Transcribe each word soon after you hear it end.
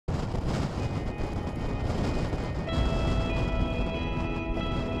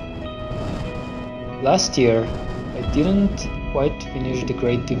Last year, I didn't quite finish the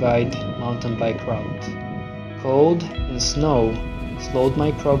Great Divide mountain bike route. Cold and snow slowed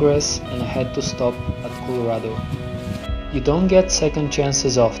my progress and I had to stop at Colorado. You don't get second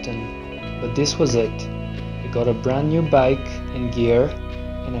chances often, but this was it. I got a brand new bike and gear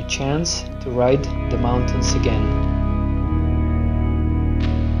and a chance to ride the mountains again.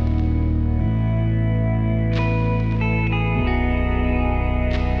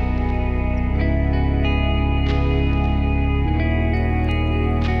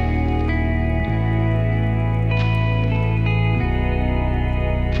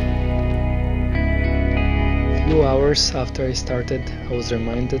 Hours after I started, I was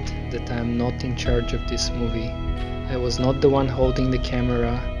reminded that I am not in charge of this movie. I was not the one holding the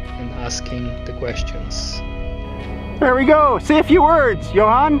camera and asking the questions. There we go! Say a few words,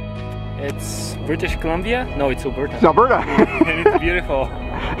 Johan! It's British Columbia? No, it's Alberta. It's Alberta! And it's beautiful.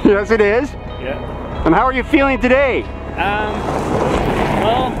 Yes, it is. Yeah. And how are you feeling today?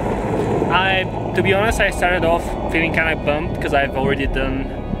 Well, to be honest, I started off feeling kind of bummed because I've already done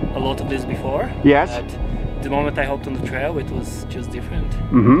a lot of this before. Yes. But the moment I hopped on the trail, it was just different.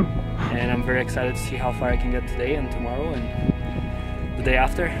 Mm-hmm. And I'm very excited to see how far I can get today and tomorrow and the day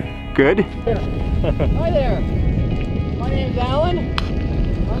after. Good. Hi there. My name's Alan.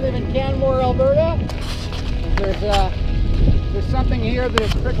 I live in Canmore, Alberta. There's something here that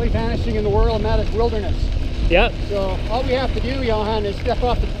is quickly vanishing in the world, and that is wilderness. Yeah. So all we have to do, Johan, is step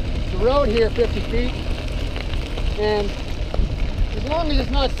off the road here 50 feet, and as long as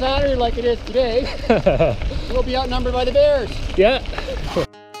it's not Saturday like it is today, we'll be outnumbered by the bears. Yeah.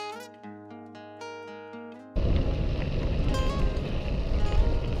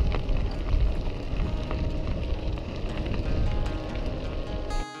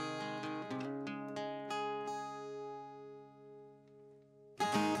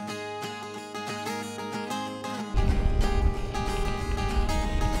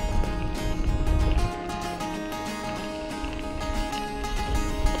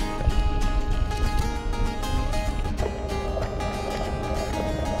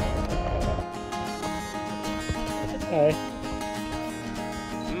 Hi.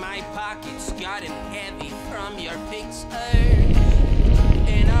 My pockets gotten heavy from your picture,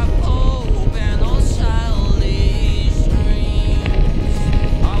 and I've opened all childish dreams.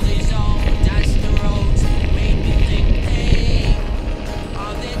 All these old dusty roads made me think, hey,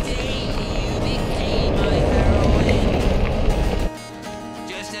 on the day you became my heroine.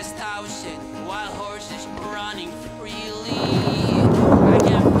 Just as 1,000 wild horses running freely, I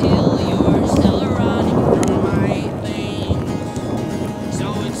can feel you're still running through my veins. So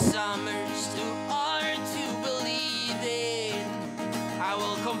in summers too hard to believe in, I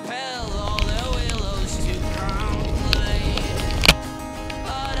will compel all the willows to complain.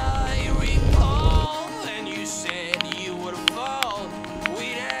 But I recall when you said you would fall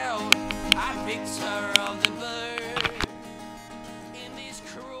without a picture of the bird. In this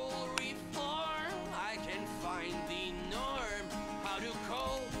cruel reform, I can find the norm, how to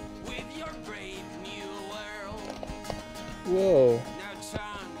cope with your brave new world. Whoa. Now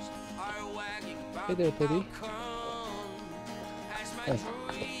tongues are wagging Hey there, buddy. as my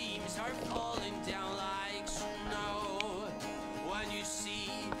dreams are falling down like snow. When you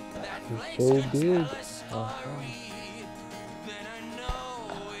see that place so can big. tell a story, then I know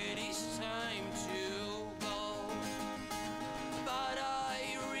it is time to go. But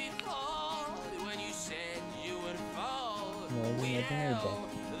I recall when you said you would fall without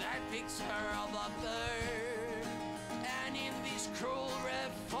that picture of a bird. And in this cruel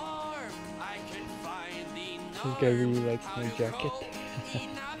reform, I can find the This guy really likes my jacket. in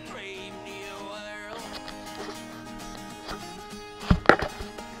a brave new world.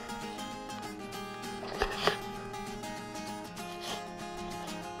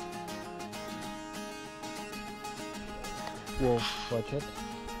 Whoa, watch it.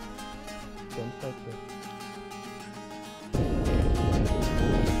 Don't touch it.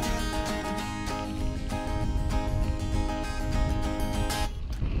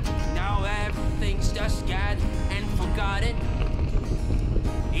 Now everything's just got and forgotten.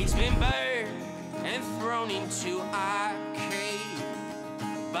 It's been burned and thrown into a cave.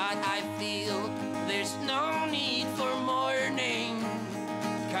 But I feel there's no need for mourning,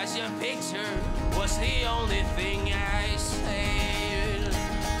 'cause your picture was the only thing I saved.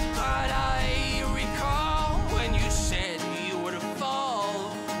 But I recall when you said you would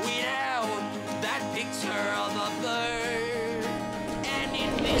fall without that picture of a bird. And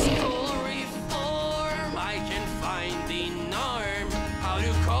in this cool reform, I can find the norm, how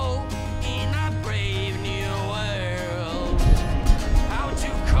to cope in a brave new world. How to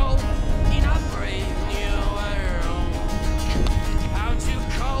cope in a brave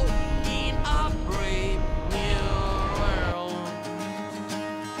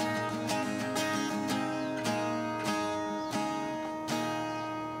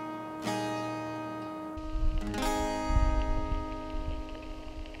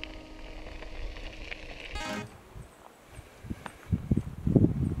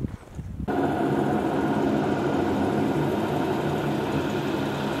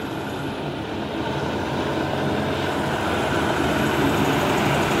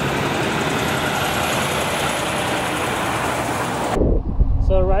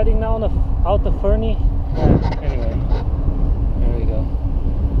riding now out of Fernie. Anyway, there we go.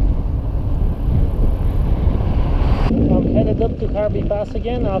 I'm headed up to Harby Pass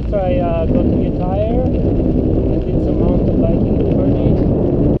again after I got a new tire and did some mountain biking in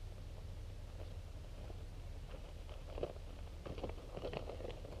Fernie.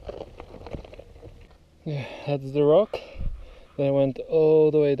 Yeah, that's the rock. Then I went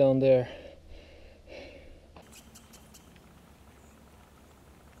all the way down there.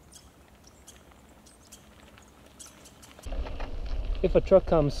 If a truck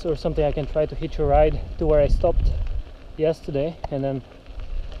comes or something, I can try to hitch a ride to where I stopped yesterday, and then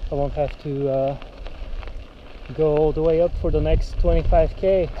I won't have to go all the way up for the next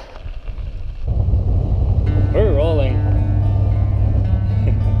 25k. We're rolling.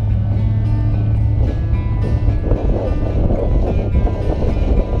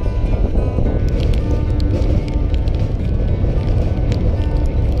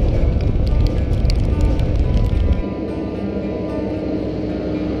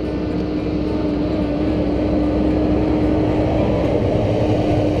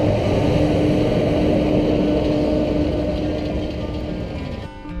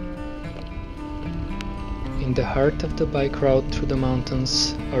 In the heart of the bike route through the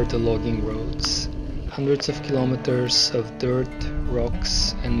mountains are the logging roads. Hundreds of kilometers of dirt,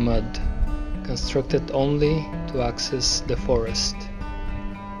 rocks and mud, constructed only to access the forest.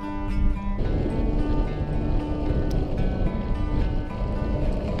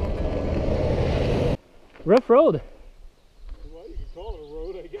 Rough road. Well, you can call it a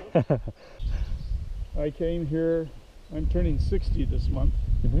road, I guess. I came here, I'm turning 60 this month.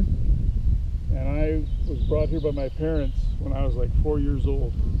 And I was brought here by my parents when I was like 4 years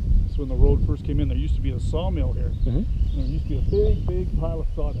old. So when the road first came in, there used to be a sawmill here. And there used to be a big, big pile of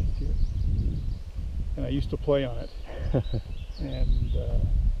sawdust here. And I used to play on it. And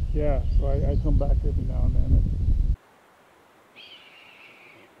yeah, so I come back every now and then.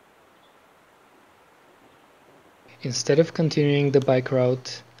 Instead of continuing the bike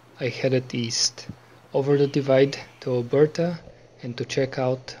route, I headed east, over the divide to Alberta and to check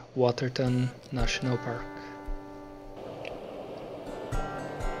out Waterton National Park.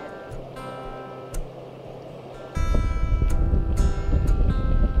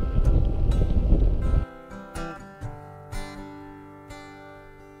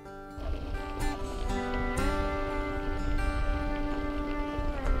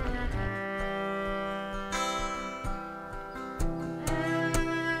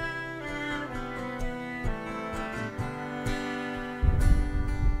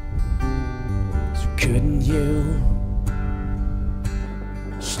 Couldn't you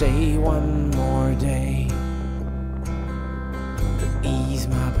stay one more day to ease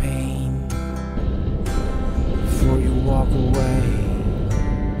my pain before you walk away?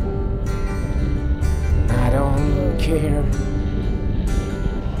 I don't care,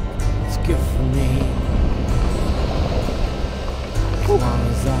 it's good for me as long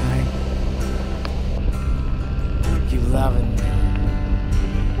as I keep loving me.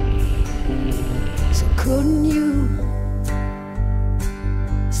 So couldn't you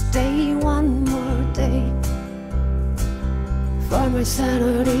stay one more day for my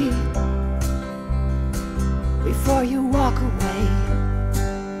sanity before you walk away?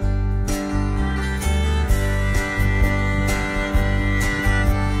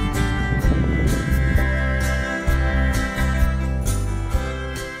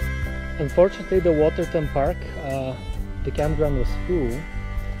 Unfortunately, the Waterton Park, the campground was full,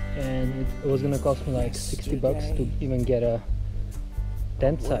 and it was gonna cost me like $60 to even get a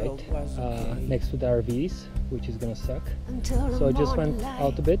tent site next to the RVs, which is gonna suck. So I just went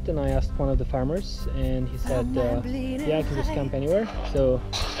out a bit and I asked one of the farmers, and he said, yeah, I can just camp anywhere. So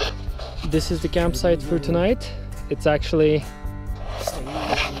this is the campsite for tonight. It's actually,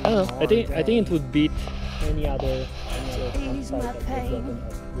 I don't know, I think it would beat any other campsite that we've gotten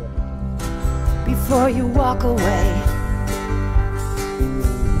at. Before you walk away.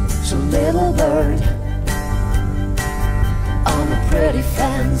 So little bird on the pretty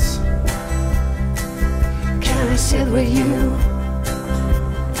fence, can I sit with you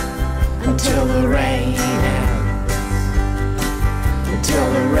until the rain ends?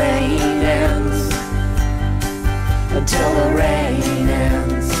 Until the rain ends. Until the rain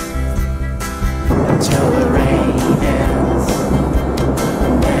ends. Until the rain ends.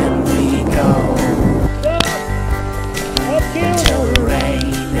 And then we go. Until the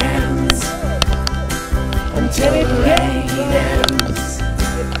rain ends. Until the rain ends.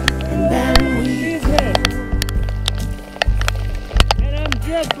 And then we go. And I'm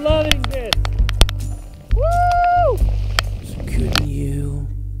just loving this. Woo! So couldn't you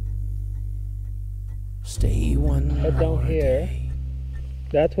head down here.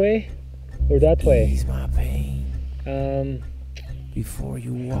 That way or that way? Ease my pain before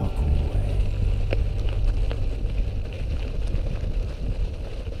you walk away.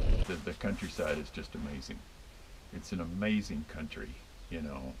 The countryside is just amazing. It's an amazing country, you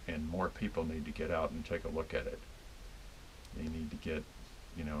know, and more people need to get out and take a look at it. They need to get,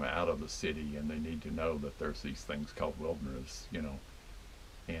 you know, out of the city, and they need to know that there's these things called wilderness, you know,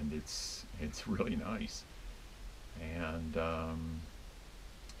 and it's really nice. And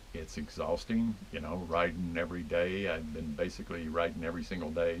it's exhausting, you know, riding every day. I've been basically riding every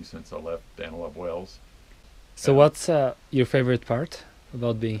single day since I left Antelope Wells. So what's your favorite part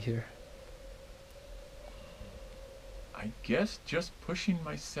about being here? I guess just pushing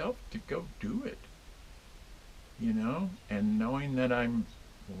myself to go do it, you know, and knowing that I'm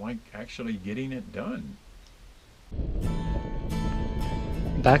like actually getting it done.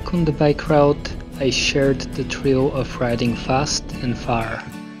 Back on the bike route, I shared the thrill of riding fast and far.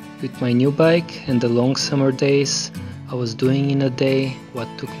 With my new bike and the long summer days, I was doing in a day what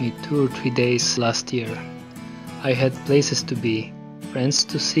took me 2 or 3 days last year. I had places to be, friends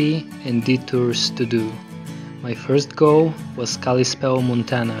to see, and detours to do. My first goal was Kalispell,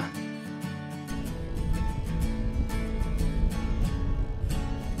 Montana.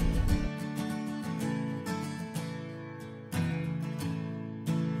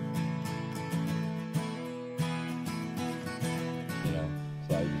 You know,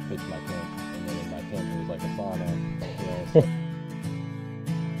 so I just pitched my tent, and then in my tent it was like a sauna, you know. So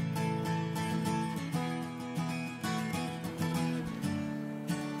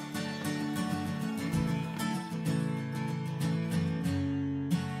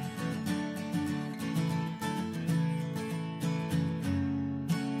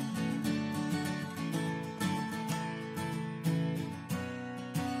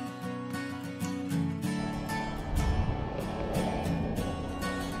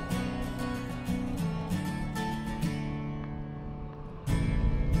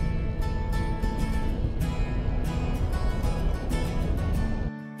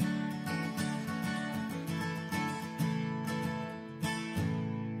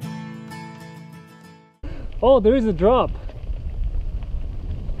Oh, there is a drop.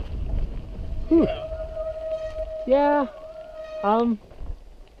 Whew. Yeah.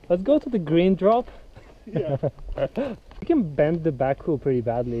 Let's go to the green drop. Yeah. You can bend the back wheel pretty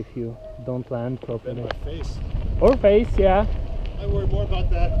badly if you don't land properly. Bend my face. Or face, yeah. I worry more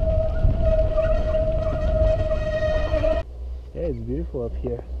about that. Yeah, it's beautiful up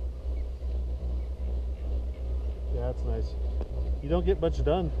here. Yeah, that's nice. You don't get much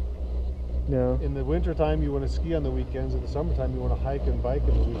done. No. In the winter time you want to ski on the weekends, in the summertime you want to hike and bike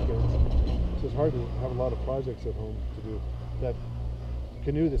on the weekends. So it's hard to have a lot of projects at home to do. That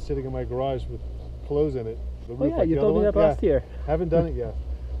canoe that's sitting in my garage with clothes in it. The Oh roof yeah, like you the told other me one. that last year. Haven't done it yet.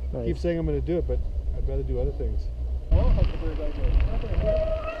 Nice. Keep saying I'm going to do it, but I'd rather do other things.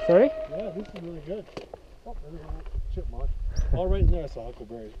 Sorry? Yeah, this is really good. Oh, there's a chipmunk. All right in there I saw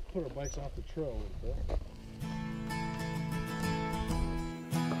huckleberry. Put our bikes off the trail a little bit.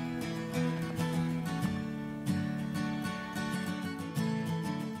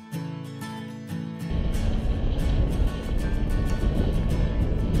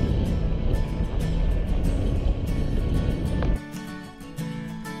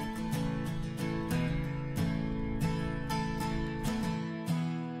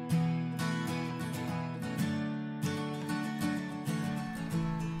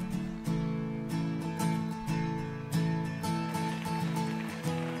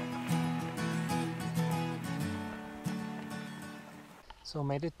 So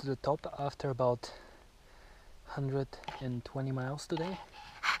made it to the top after about 120 miles today.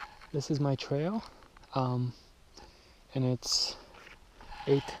 This is my trail, and it's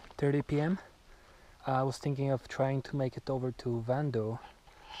 8:30 p.m. I was thinking of trying to make it over to Vando,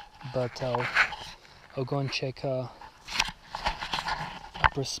 but I'll go and check a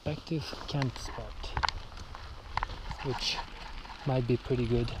prospective camp spot, which might be pretty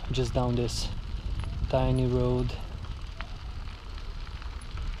good, just down this tiny road.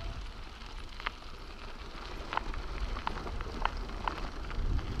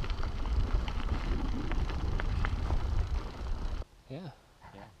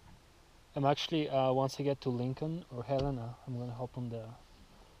 I'm actually, once I get to Lincoln or Helena, I'm gonna hop on the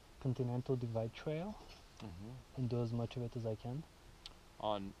Continental Divide Trail and do as much of it as I can.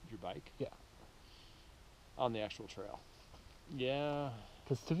 on your bike? Yeah. On the actual trail? Yeah.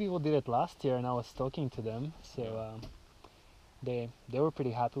 Because 2 people did it last year and I was talking to them, so they were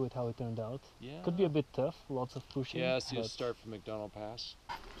pretty happy with how it turned out. Yeah. Could be a bit tough, lots of pushing. Yeah, so you but start from McDonald Pass.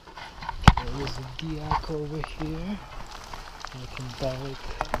 There is a diac over here. I can bike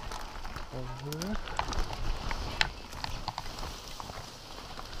over.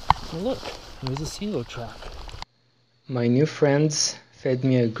 And look, there's a single track. My new friends fed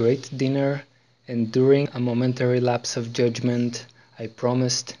me a great dinner, and during a momentary lapse of judgment, I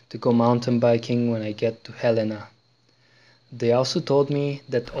promised to go mountain biking when I get to Helena. They also told me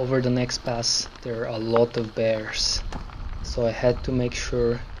that over the next pass there are a lot of bears, so I had to make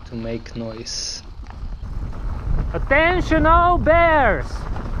sure to make noise. Attention all bears!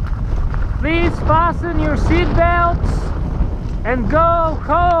 Please fasten your seatbelts and go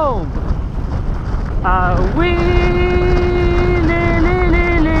home!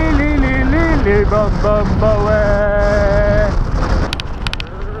 Bum bum away.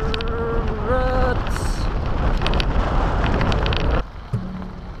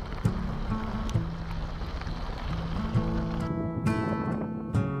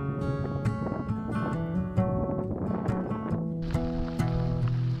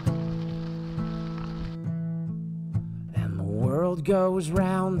 And the world goes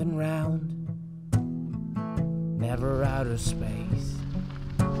round and round, never out of space.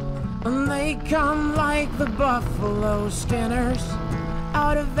 And they come like the buffalo skinners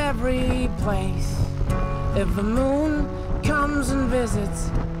out of every place. If the moon comes and visits,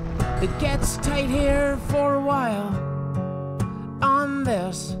 it gets tight here for a while. On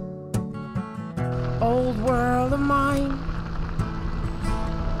this old world of mine,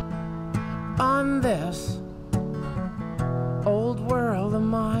 on this old world of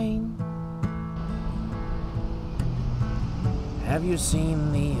mine. Have you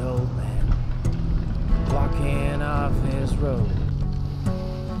seen the old man blocking off his road,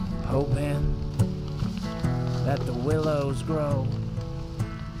 hoping that the willows grow?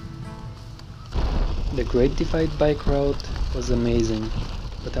 The Great Divide bike route was amazing,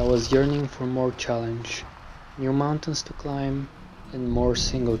 but I was yearning for more challenge, new mountains to climb, and more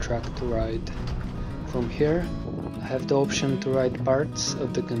single track to ride. From here, I have the option to ride parts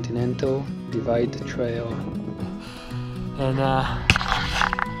of the Continental Divide Trail. And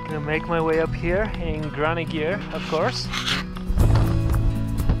gonna make my way up here in granny gear, of course.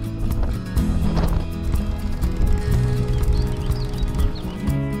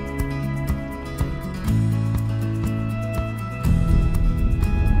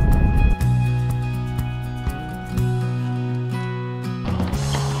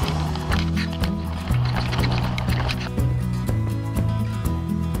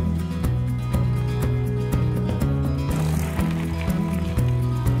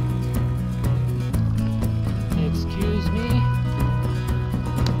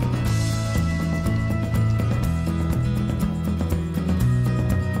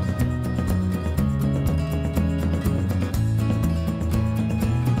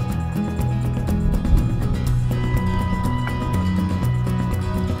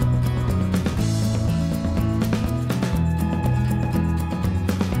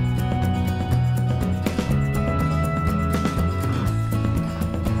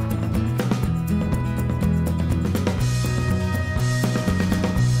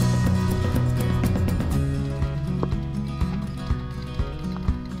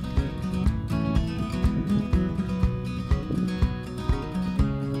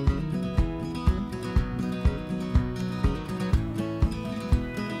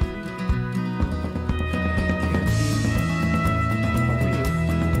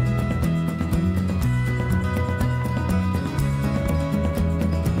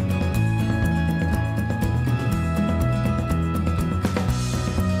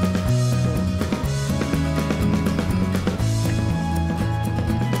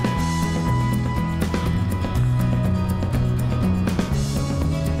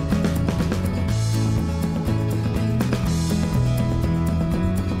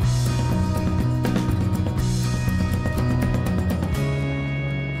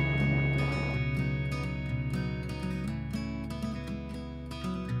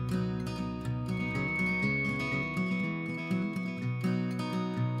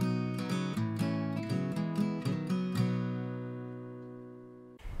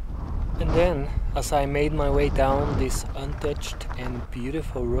 And then, as I made my way down this untouched and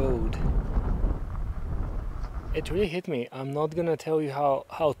beautiful road, it really hit me. I'm not gonna tell you how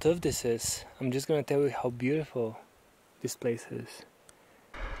tough this is. I'm just gonna tell you how beautiful this place is.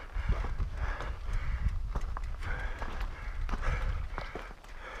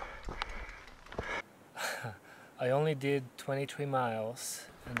 I only did 23 miles,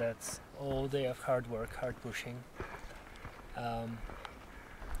 and that's all day of hard work, hard pushing.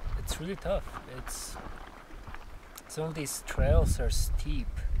 It's really tough. Some of these trails are steep,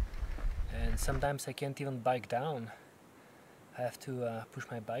 and sometimes I can't even bike down. I have to push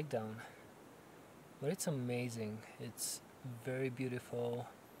my bike down. But it's amazing. It's very beautiful,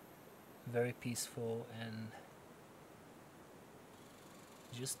 very peaceful, and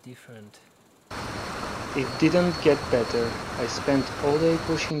just different. It didn't get better. I spent all day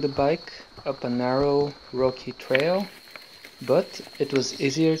pushing the bike up a narrow, rocky trail, but it was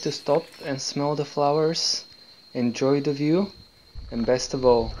easier to stop and smell the flowers, enjoy the view, and best of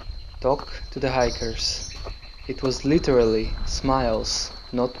all, talk to the hikers. It was literally smiles,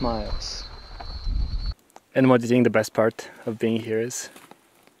 not miles. And what do you think the best part of being here is?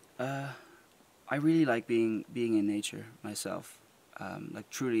 I really like being in nature myself. Like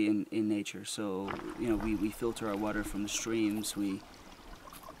truly in nature. So, you know, we filter our water from the streams. We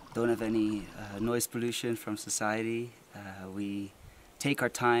don't have any noise pollution from society. We take our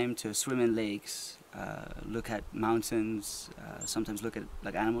time to swim in lakes, look at mountains, sometimes look at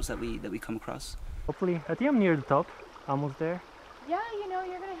like animals that we come across. Hopefully, I think I'm near the top, almost there. Yeah, you know,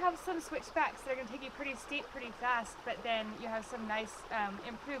 you're going to have some switchbacks that are going to take you pretty steep pretty fast, but then you have some nice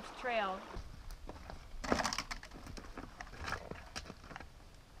improved trail.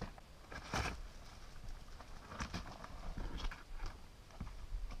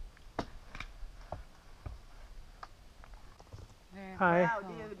 Hi. Wow,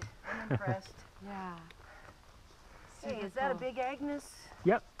 dude, I'm impressed. Yeah. Hey, is that a big Agnes?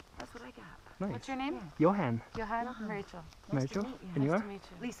 Yep. That's what I got. Nice. What's your name? Johan. Johan? Rachel. Rachel? to meet you. And you Nice are? to meet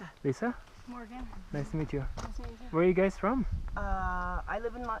you. Lisa. Lisa? Morgan. Nice to meet you. Nice to meet you. Where are you guys from? I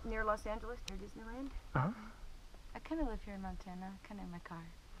live in near Los Angeles, near Disneyland. Uh-huh. I kind of live here in Montana, kind of in my car.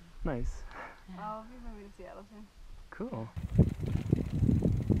 Nice. Yeah. Oh, he's moving to Seattle soon. Cool.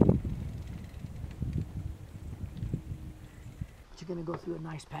 You're gonna go through a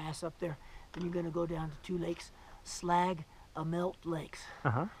nice pass up there, then you're gonna go down to two lakes, Slag, Melt Lakes.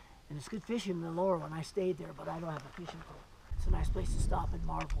 Uh-huh. And it's good fishing in the lower one. I stayed there, but I don't have a fishing pole. It's a nice place to stop and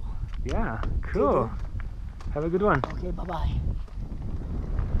marvel. Yeah, cool. Have a good one. Okay, bye-bye.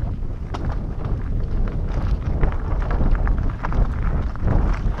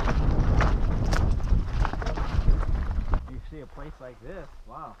 You see a place like this,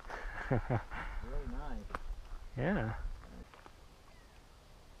 wow. Really nice. Yeah.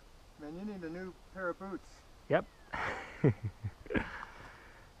 Man, you need a new pair of boots. Yep.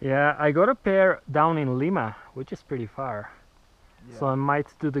 Yeah, I got a pair down in Lima, which is pretty far. Yeah. So I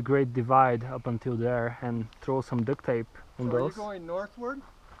might do the Great Divide up until there and throw some duct tape on So those. are you going northward?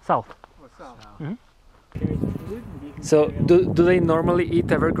 South. Oh, south. Mm-hmm. So do they normally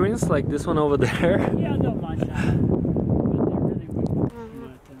eat evergreens like this one over there? Yeah, no much. But they're really weak.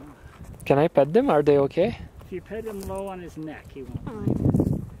 But, Can I pet them? Are they okay? if you pet him low on his neck, he won't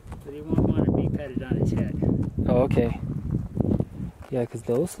mind. But he won't want to be petted on his head. Oh, okay. Yeah, because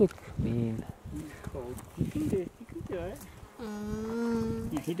those look mean. Cold. You can do it.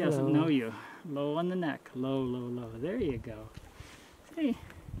 Yeah, he doesn't know you. Low on the neck. Low, low, low. There you go. See?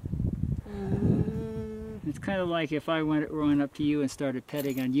 It's kind of like if I went up to you and started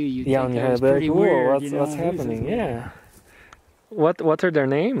petting on you, you'd think that was pretty weird. What's happening? Yeah. What are their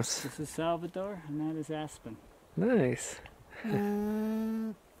names? This is Salvador, and that is Aspen. Nice.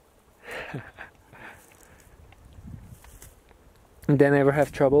 Then ever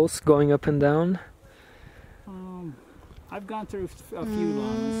have troubles going up and down? I've gone through a few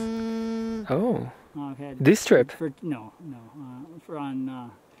llamas. Oh. I've had This trip? I've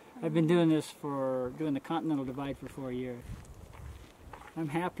been doing the Continental Divide for 4 years. I'm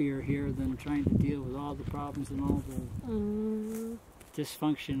happier here than trying to deal with all the problems and all the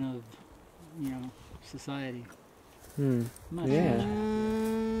dysfunction of, society. Much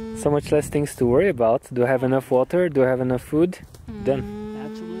happier. So much less things to worry about. Do I have enough water? Do I have enough food? Done.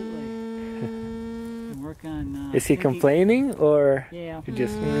 Absolutely. Work on. Is he complaining or? Yeah. He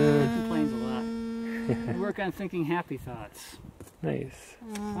just. He complains a lot. Work on thinking happy thoughts. Nice.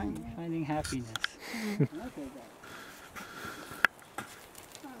 Finding happiness. Okay,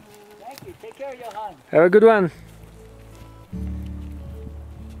 thank you. Take care, Johan. Have a good one.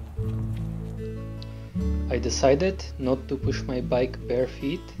 I decided not to push my bike bare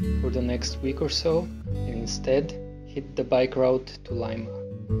feet for the next week or so and instead hit the bike route to Lima,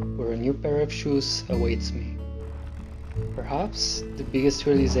 where a new pair of shoes awaits me. Perhaps the biggest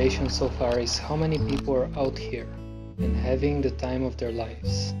realization so far is how many people are out here and having the time of their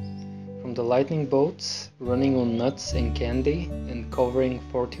lives. From the lightning boats running on nuts and candy and covering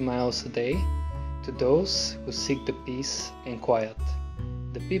 40 miles a day, to those who seek the peace and quiet.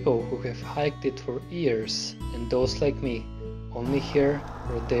 The people who have hiked it for years and those like me only here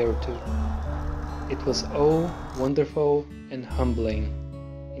for a day or two. It was all wonderful and humbling.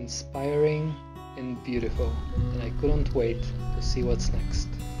 inspiring and beautiful, and I couldn't wait to see what's next.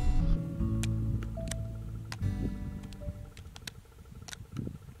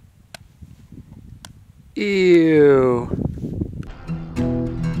 Ew.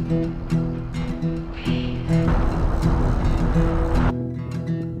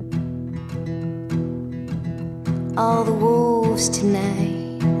 All the wolves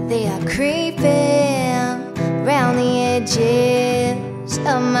tonight, they are creeping round the edges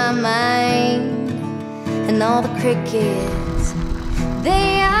of my mind. And all the crickets,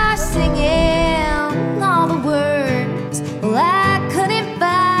 they are singing all the words, well, I couldn't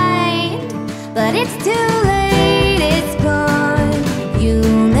find. But it's too late, it's gone.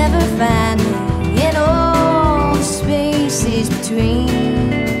 You'll never find me in all the spaces between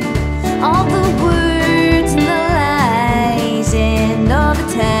all the words and the lies and all the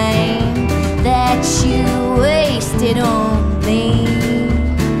time that you wasted on me.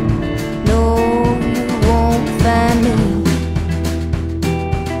 No, you won't find me.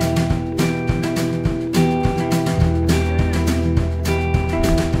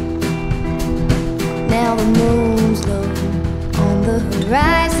 Now the moon's low on the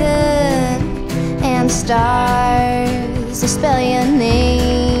horizon, and the stars, they spell your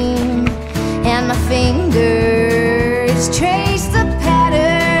name, and my fingers trace the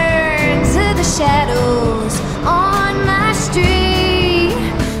patterns of the shadows on my street.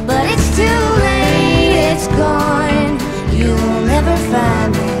 But it's too late, it's gone. You'll never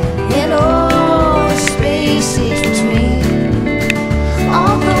find me in all the spaces between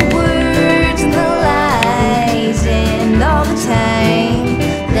all the words and the lies and all the time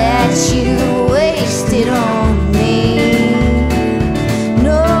that you wasted on me.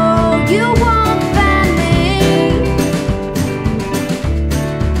 No, you won't find me.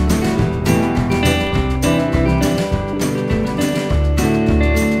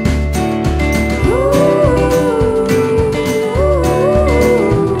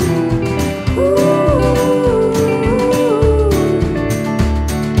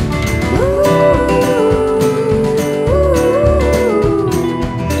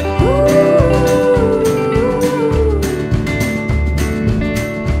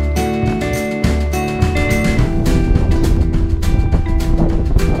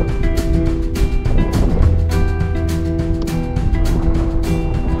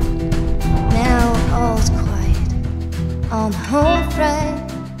 On the home front,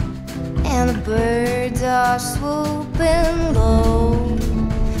 and the birds are swooping low.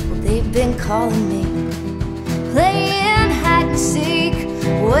 Well, they've been calling me, playing hide and seek,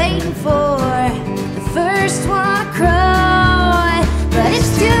 waiting for the first one to crow. But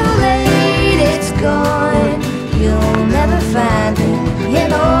it's too late, it's gone. You'll never find me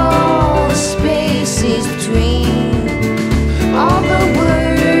in all the spaces between all the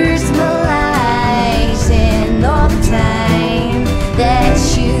words and the lies and all the time that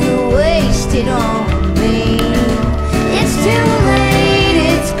you wasted on me. It's too late,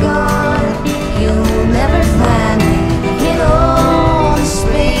 it's gone. You'll never find me in all the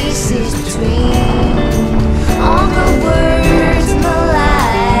spaces between all the words and the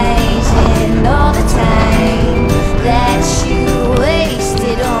lies and all the time that you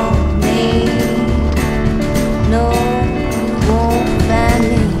wasted on me. No, you won't find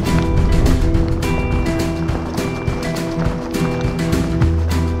me.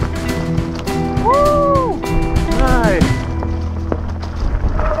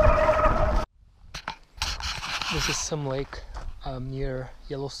 This is some lake near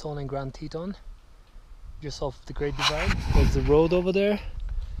Yellowstone and Grand Teton, just off the Great Divide. There's the road over there,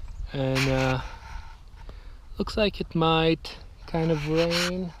 and looks like it might kind of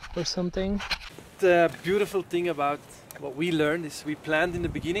rain or something. The beautiful thing about what we learned is we planned in the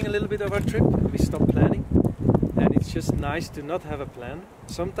beginning a little bit of our trip, and we stopped planning, and it's just nice to not have a plan.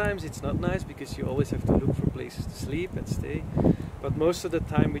 Sometimes it's not nice because you always have to look for places to sleep and stay, but most of the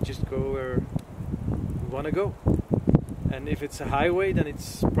time we just go where we want to go. And if it's a highway, then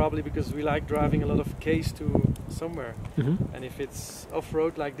it's probably because we like driving a lot of Ks to somewhere. And if it's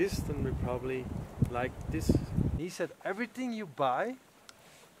off-road like this, then we probably like this. He said everything you buy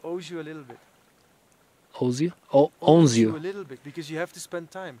owes you a little bit. Owes you? Oh, owns you. A little bit, because you have to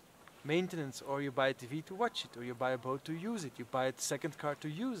spend time. Maintenance, or you buy a TV to watch it, or you buy a boat to use it, you buy a second car to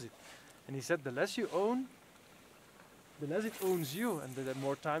use it. And he said the less you own, the less it owns you, and the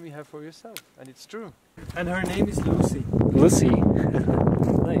more time you have for yourself. And it's true. And her name is Lucy. Lucy.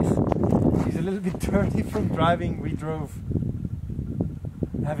 Nice. She's a little bit dirty from driving. We drove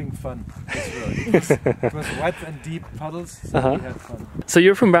having fun this road. It was wet and deep puddles, so we had fun. So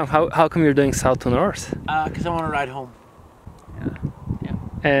you're from Brown. How come you're doing south to north? Because I want to ride home. Yeah.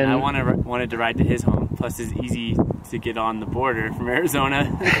 And I wanted to ride to his home. Plus, it's easy to get on the border from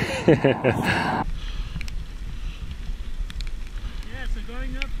Arizona. Yeah, so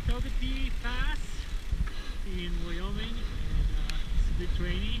going up Togati Pass in Wyoming, and it's a bit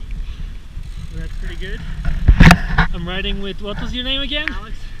rainy, so that's pretty good. I'm riding with, what was your name again?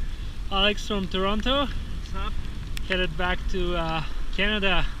 Alex. Alex from Toronto. What's up? Headed back to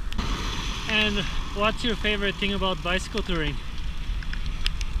Canada. And what's your favorite thing about bicycle touring?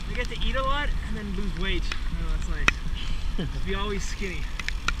 I get to eat a lot and then lose weight. Oh, that's nice. Just be always skinny.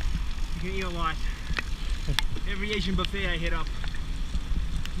 You can eat a lot. Every Asian buffet I hit up.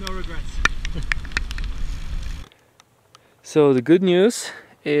 No regrets. So the good news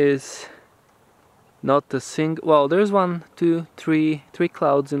is not a single, well, there's 1, 2, 3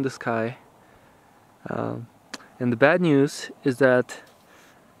 clouds in the sky. And the bad news is that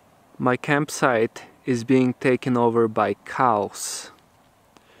my campsite is being taken over by cows.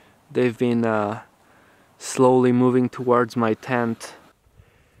 They've been slowly moving towards my tent.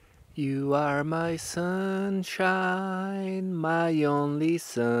 You are my sunshine, my only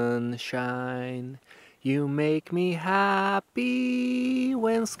sunshine. You make me happy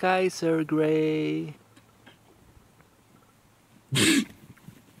when skies are gray.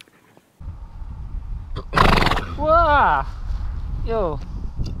 Wow! Yo,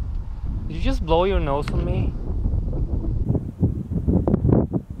 did you just blow your nose on me?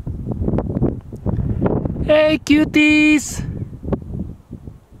 Hey cuties!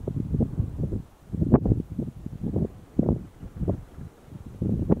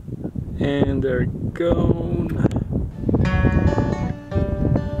 And they're gone.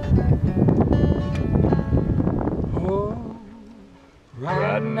 Oh,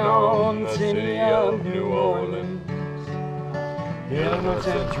 riding on the city of New Orleans, in the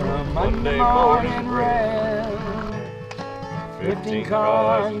central Monday morning rain. 15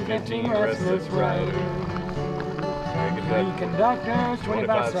 cars and 15 restless riders, 3 conductors,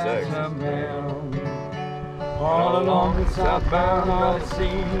 25 sacks of mail. All along the southbound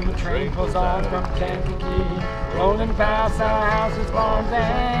Odyssey, the train pulls on from Kankakee, rolling past our houses, farms,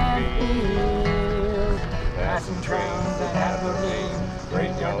 and fields. Passing trains that have the name,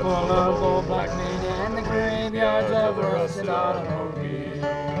 graveyard full of old black men, and the graveyards of rusted automobiles. I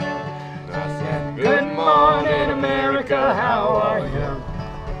said, good morning, America, how are you?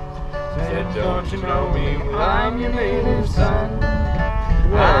 Said, don't you know me? I'm your native son.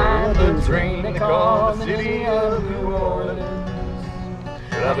 I'm the train they call the city of New Orleans.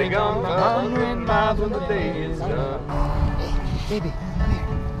 But I'll be gone 100 miles when the day is done. Baby, come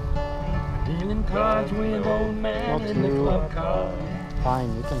here. Dealing cards with old man in the club car.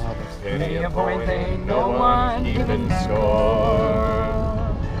 Fine, you can have it. Penny a point, ain't no one keeping score.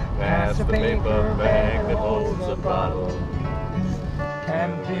 Pass the paper bag that holds the bottle,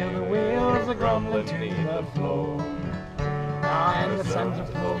 and feel the wheels a grumbling to the floor. And the sons of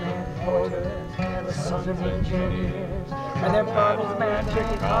foremen, porters, and the sons of engineers, and their fathers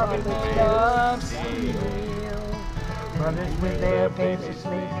magic carpet made of steel. Brothers with their babes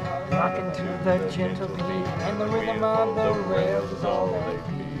asleep, rocking to the gentle beat, and the rhythm of the rails is all they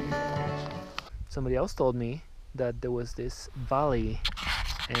feel. Somebody else told me that there was this valley,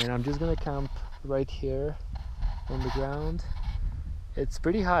 and I'm just gonna camp right here on the ground. It's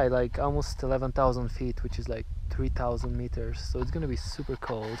pretty high, like almost 11,000 feet, which is like 3,000 meters, so it's gonna be super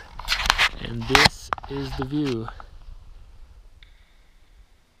cold. And this is the view.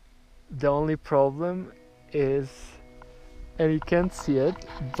 The only problem is, and you can't see it,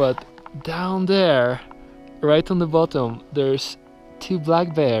 but down there, right on the bottom, there's 2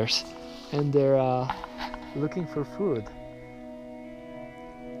 black bears, and they're looking for food.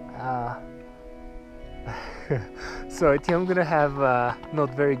 So I think I'm gonna have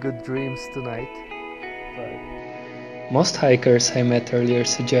not very good dreams tonight. But most hikers I met earlier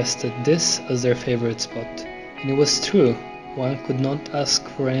suggested this as their favorite spot, and it was true. One could not ask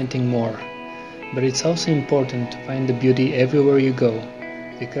for anything more. But it's also important to find the beauty everywhere you go,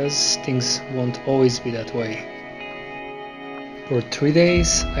 because things won't always be that way. For 3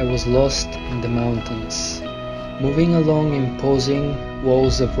 days I was lost in the mountains, moving along imposing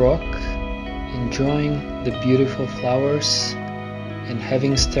walls of rock, enjoying the beautiful flowers, and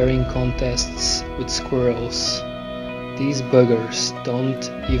having staring contests with squirrels. These buggers don't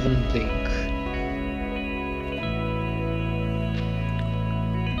even blink.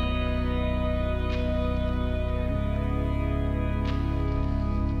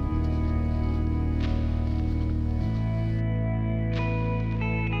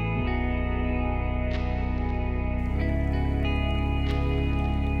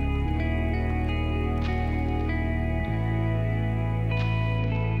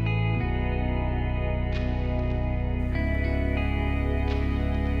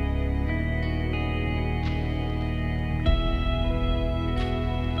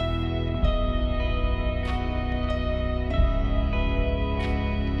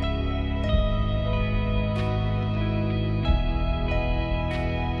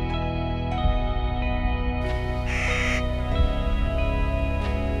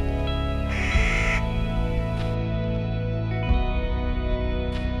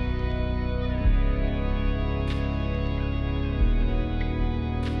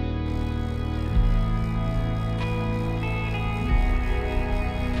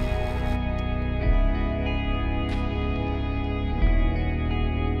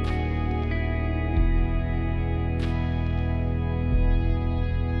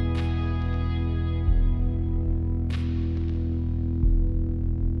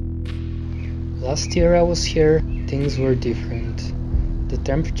 Last year I was here, things were different. The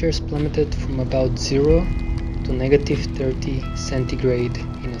temperatures plummeted from about 0 to -30 centigrade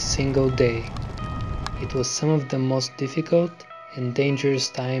in a single day. It was some of the most difficult and dangerous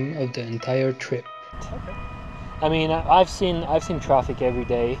time of the entire trip. Okay. I mean, I've seen traffic every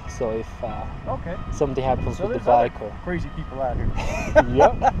day, so if something happens So with the there's bike other or crazy people out here.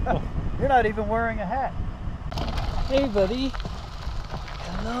 Yep. You're not even wearing a hat. Hey buddy.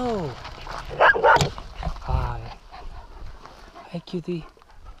 Hello. Hi. Hi cutie.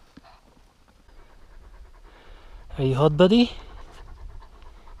 Are you hot, buddy?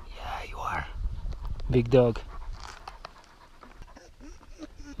 Yeah, you are. Big dog.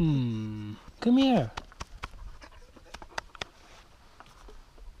 Come here.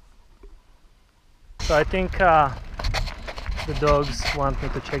 So I think the dogs want me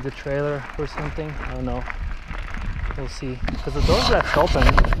to check the trailer or something. I don't know. We'll see. Because the door's left open,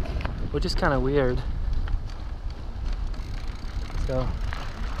 which is kind of weird. So.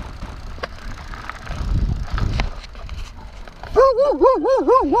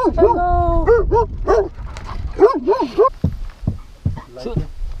 Hello. Like it?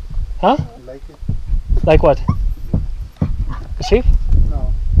 Huh? Like it? Like what? The sheep?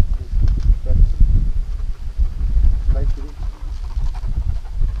 No. Like it?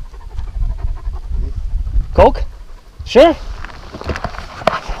 Coke? Sure.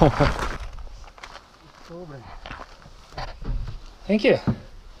 Thank you.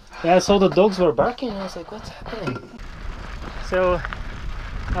 Yeah, I saw the dogs were barking and I was like, what's happening? So,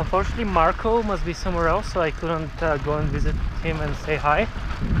 unfortunately Marco must be somewhere else, so I couldn't go and visit him and say hi.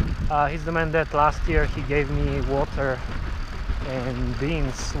 He's the man that last year he gave me water and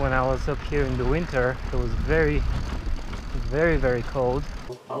beans when I was up here in the winter. It was very, very cold.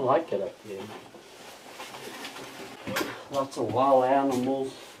 I like it up here. Lots of wild animals,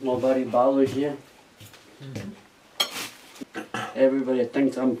 nobody bothers you. Everybody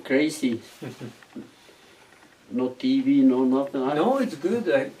thinks I'm crazy. No TV, no nothing. I know it's good.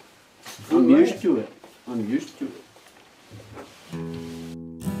 I'm used to it. I'm used to it.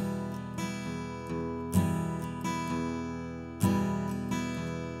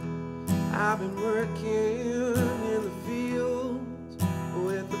 I've been working in the fields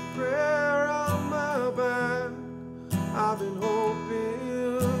with a prayer on my back. I've been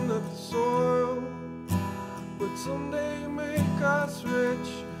hoping that the soil would someday make us rich.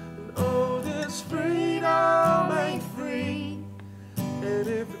 And oh, this freedom ain't free. And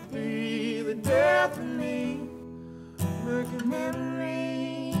if it be the death of me, making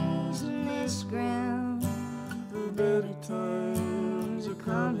memories in this ground, the better times are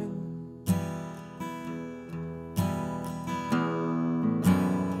coming.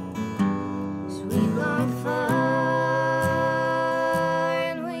 So we go far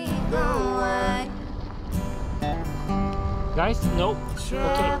and we go wide. Guys, no.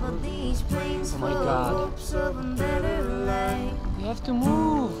 Travel these plains Oh my full God. of hopes of a better life. You have to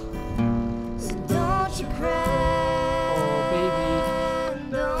move. So don't you cry. Oh, baby.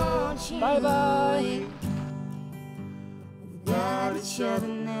 Don't you Bye bye. weep. We've got each other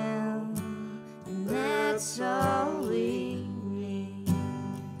now, and that's all we need.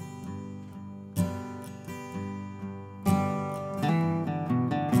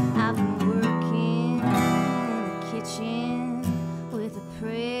 I've been working in the kitchen with a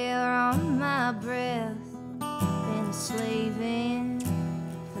prayer on my breath, been slaving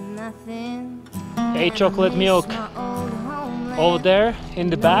for nothing. Hey, chocolate milk. Over there in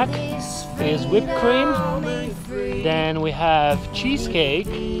the back is whipped cream. Then we have cheesecake.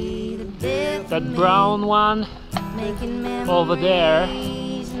 That brown one over there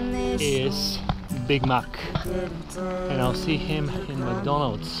is Big Mac. And I'll see him in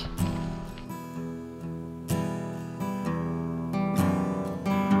McDonald's.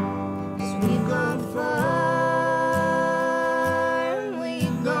 We've gone far and we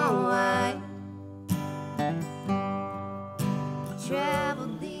go wide.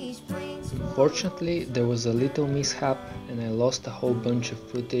 Traveled these plains. Unfortunately, there was a little mishap and I lost a whole bunch of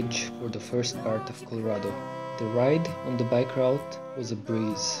footage for the first part of Colorado. The ride on the bike route was a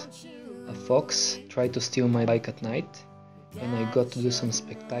breeze. A fox tried to steal my bike at night, and I got to do some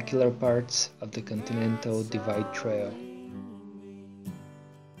spectacular parts of the Continental Divide Trail.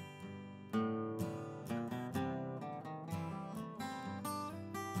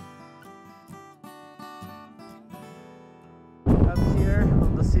 Up here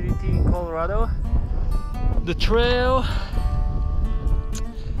on the CDT in Colorado. The trail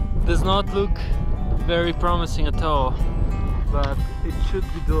does not look very promising at all, but it should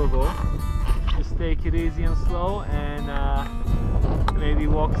be doable. Just take it easy and slow, and maybe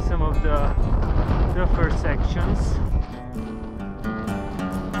walk some of the rougher sections.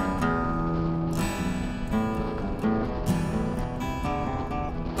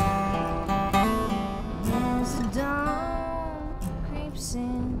 As the dawn creeps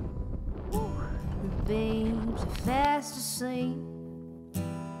in, the babes are fast asleep.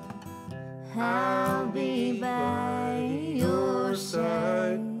 I'll be by your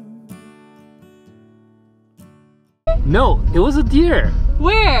side. No, it was a deer.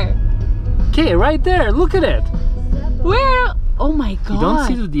 Where? Okay, right there. Look at it. Where? Oh my god. You don't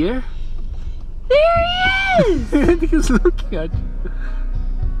see the deer? There he is! He's looking at you.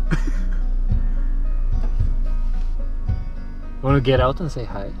 Want to get out and say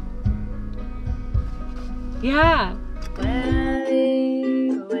hi? Yeah.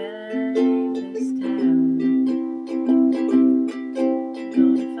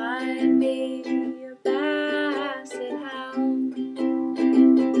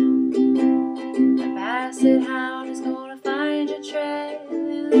 Basset hound is gonna find your trail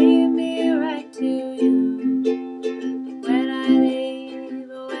and lead me right to you. When I leave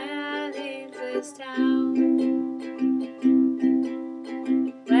this town.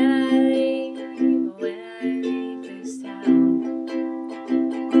 When I leave this town.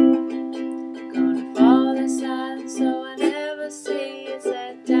 Gonna follow the sun so I never see it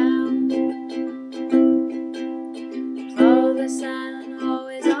set down. Follow the sun,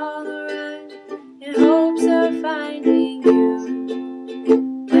 always on the run, in hopes of finding you.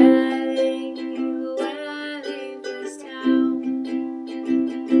 When I leave this town.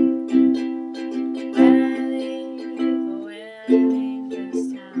 When I leave this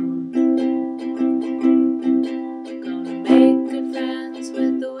town. Gonna make good friends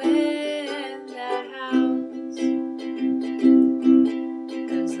with the wind that howls.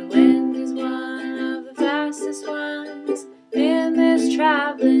 'Cause the wind is one of the fastest ones in this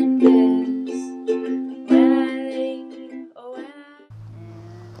traveling biz. When I leave,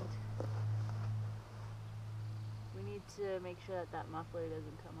 We need to make sure that that muffler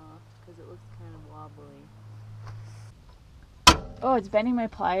doesn't come off because it looks kind of wobbly. Oh, it's bending my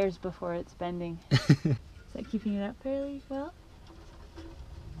pliers before it's bending. Is that keeping it up fairly well?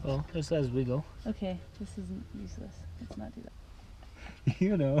 Well, just as we go. Okay, this isn't useless. Let's not do that.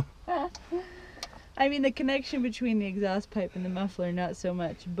 You know. I mean, the connection between the exhaust pipe and the muffler, not so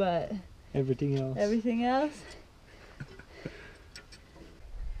much, but Everything else. everything else.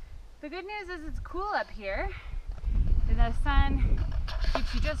 The good news is it's cool up here. And the sun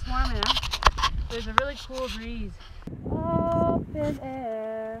keeps you just warm enough. There's a really cool breeze. Open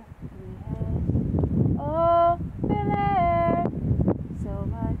air, we have open air, so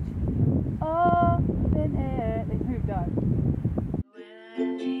much open air. They moved on. I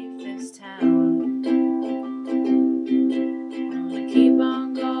leave this town. Gonna keep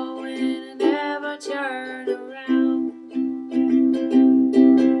on going and never turn around.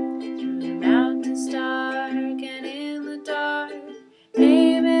 Through the mountains dark and in the dark,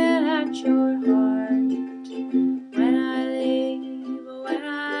 aiming at your heart. When I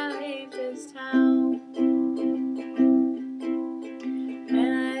leave this town.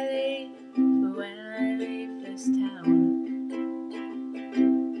 When I leave this town.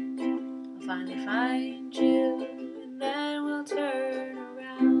 I'll finally find you, and then we'll turn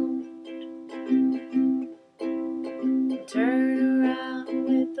around. We'll turn around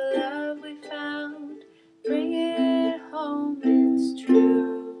with the love we found. Bring it home, it's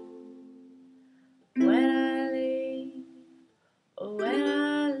true. When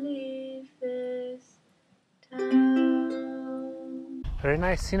I leave this town. Very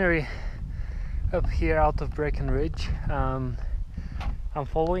nice scenery up here out of Breckenridge. I'm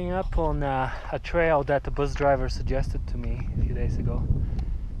following up on a trail that the bus driver suggested to me a few days ago.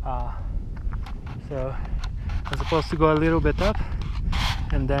 So I'm supposed to go a little bit up,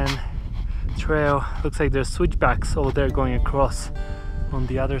 and then trail looks like there's switchbacks over there going across on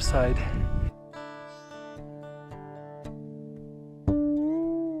the other side.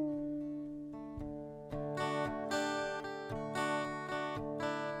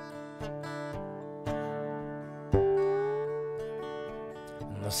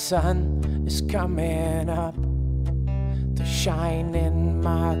 The sun is coming up to shine in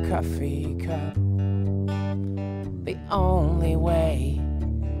my coffee cup. The only way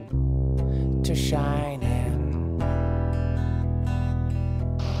to shine in.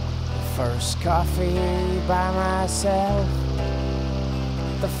 The first coffee by myself,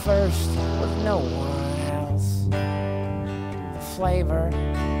 the first with no one else. The flavor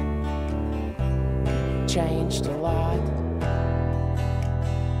changed a lot.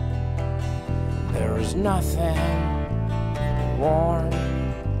 There is nothing warm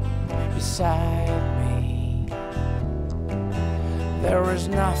beside me. There was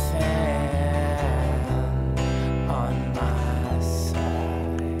nothing on my side.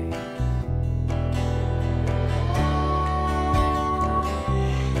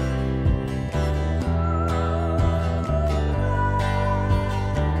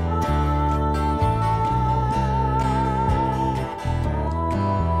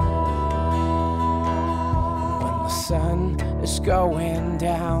 When the sun is going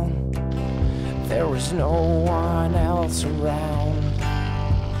down, there was no one else around.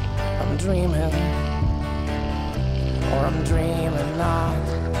 I'm dreaming, or I'm dreaming not.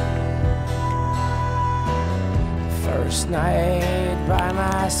 First night by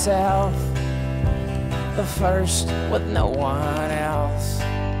myself, the first with no one else.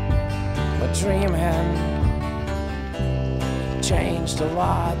 But dreaming changed a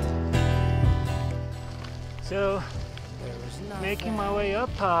lot. So, making my way up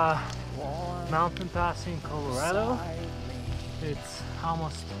mountain pass in Colorado. It's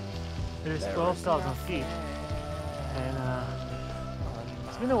almost, it is 12,000 feet, and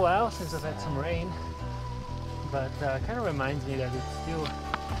it's been a while since I've had some rain, but kind of reminds me that it's still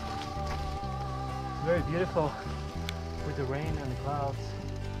very beautiful with the rain and the clouds.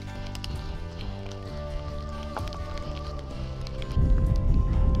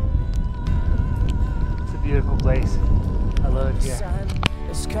 It's a beautiful place. I love it here.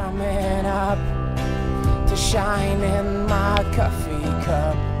 Is coming up to shine in my coffee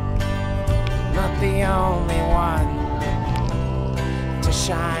cup. Not the only one to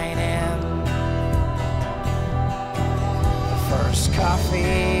shine in. The first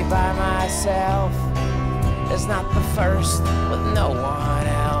coffee by myself is not the first with no one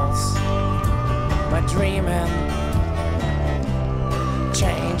else. My dreaming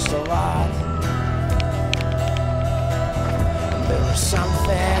changed a lot. There was something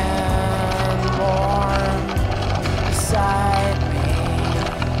warm beside me.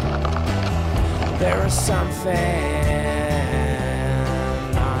 There was something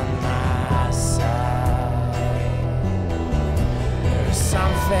on my side. There was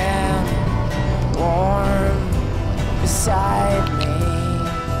something warm beside me.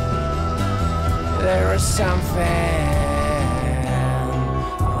 There was something.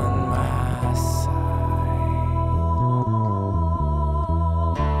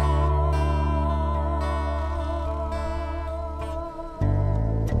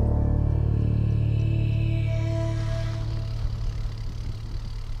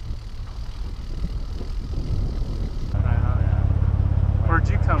 Where'd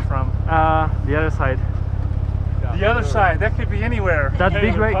you come from? The other side. The other side, that could be anywhere. That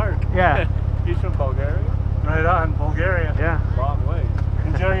big right? Yeah. He's from Bulgaria? Right on, Bulgaria. Yeah. Long way.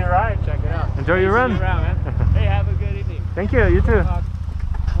 Enjoy your ride. Check it out. Enjoy your run. See you around, man. Hey, have a good evening. Thank you, you too.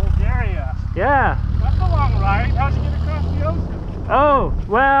 Bulgaria. Yeah. That's a long ride. How'd you get across the ocean? Oh,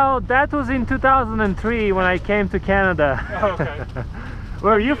 well, that was in 2003 when I came to Canada. Oh, okay.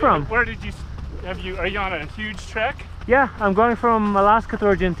 Where are you from? Where did you, are you on a huge trek? Yeah, I'm going from Alaska to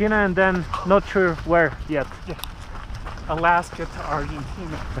Argentina and then not sure where yet. Yeah. Alaska to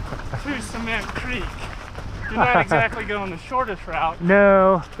Argentina. Through Cement Creek. You're not exactly going the shortest route.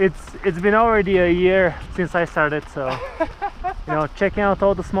 No, it's been already a year since I started, so you know, checking out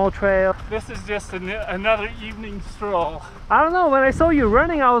all the small trails. This is just another evening stroll. I don't know, when I saw you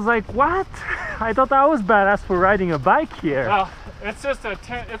running, I was like, what? I thought I was badass for riding a bike here. Well, it's just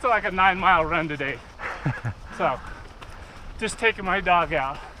it's like a 9-mile run today. So, just taking my dog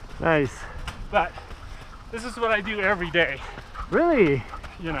out. Nice. But this is what I do every day. Really?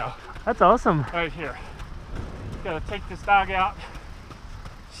 You know. That's awesome. Right here. Gotta take this dog out.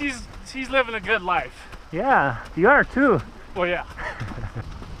 She's living a good life. Yeah, you are too. Well, yeah.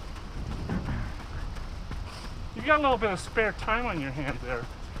 You got a little bit of spare time on your hands there.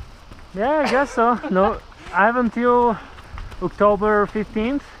 Yeah, I guess so. No, I have until October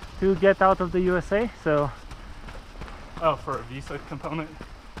 15th to get out of the USA, so. Oh, for a visa component?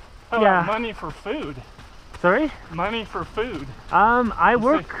 How yeah. about money for food? Sorry? Money for food.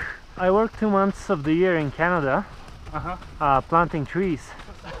 I work 2 months of the year in Canada, planting trees.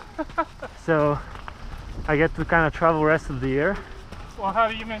 So I get to kind of travel rest of the year. Well, how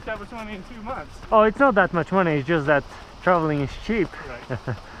do you make that much money in 2 months? Oh, it's not that much money, it's just that traveling is cheap.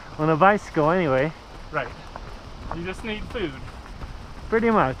 Right. On a bicycle anyway. Right. You just need food. Pretty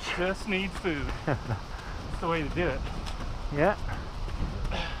much. Just need food. That's the way to do it. Yeah.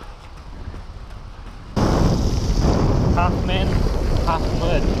 Half man, half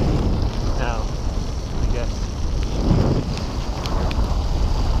mud now, I guess.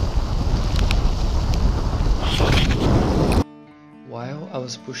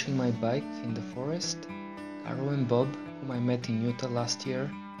 was pushing my bike in the forest, Carol and Bob, whom I met in Utah last year,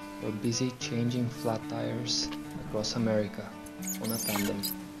 were busy changing flat tires across America on a tandem.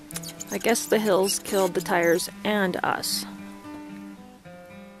 I guess the hills killed the tires and us.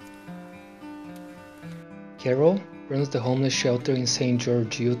 Carol runs the homeless shelter in St.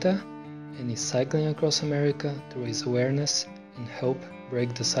 George, Utah, and is cycling across America to raise awareness and help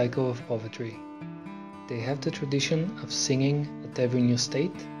break the cycle of poverty. They have the tradition of singing at every new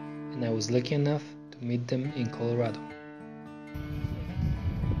state, and I was lucky enough to meet them in Colorado.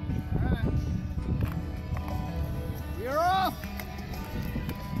 We are off!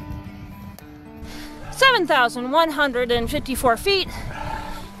 7,154 feet.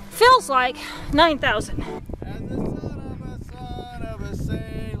 Feels like 9,000.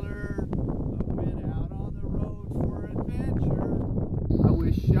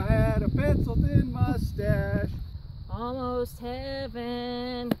 I had a pencil-thin mustache. Almost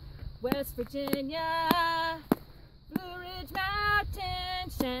heaven, West Virginia, Blue Ridge Mountain,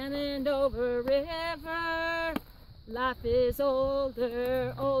 Shenandoah River. Life is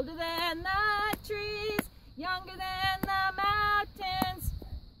older, older than the trees, younger than the mountains.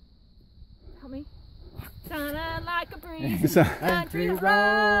 Help me. Kinda like a breeze. Country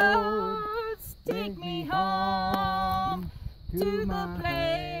roads take me home to the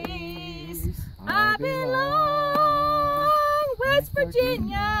place I belong. West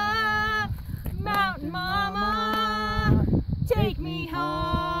Virginia, Mountain Mama, take me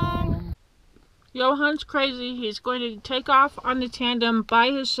home. Johan's crazy. He's going to take off on the tandem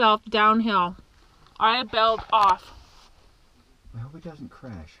by himself downhill. I bailed off. I hope it doesn't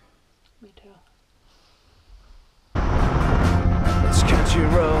crash. Me too. It's country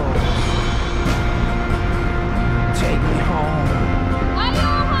road. Take me home.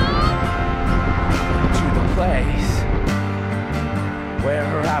 To the place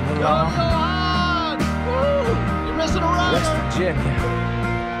where I belong. You're messing around. West Virginia.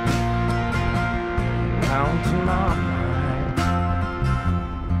 Mountain Mama,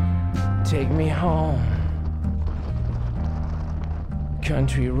 take me home.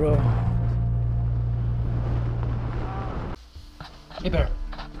 Country road. Hey Bear,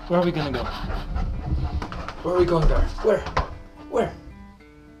 where are we gonna go? Where are we going, Bear? Where? Where?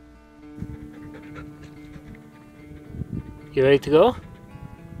 You ready to go?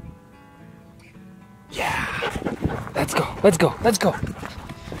 Yeah. Let's go. Let's go. Let's go.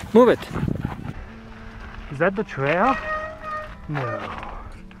 Move it. Is that the trail? No.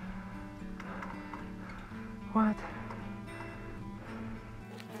 What?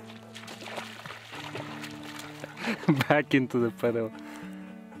 Back into the pedal.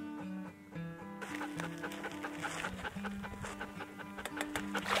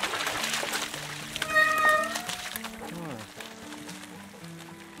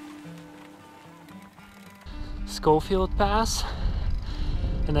 Schofield Pass,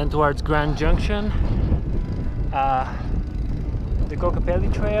 and then towards Grand Junction, the Cocopelli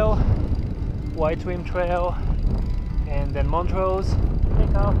Trail, White Rim Trail, and then Montrose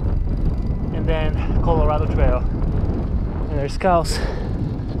takeoff, and then Colorado Trail. And there's cows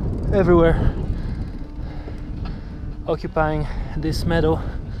everywhere occupying this meadow.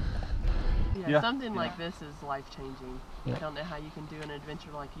 Yeah, something like this is life-changing. Yeah. I don't know how you can do an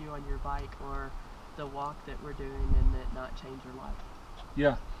adventure like you on your bike or the walk that we're doing and it not change your life.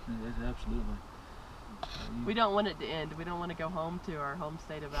 Yeah, absolutely. We don't want it to end. We don't want to go home to our home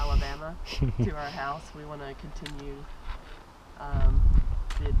state of Alabama, to our house. We want to continue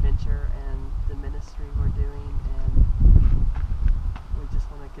the adventure and the ministry we're doing, and we just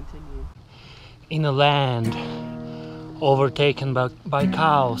want to continue. In a land overtaken by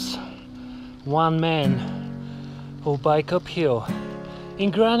cows, one man who bike uphill in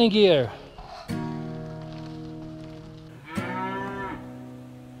granny gear.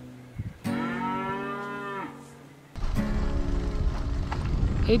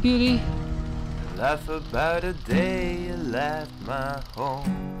 Hey beauty. Laugh about a day you left my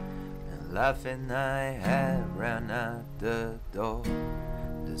home, and laughing I had ran out the door.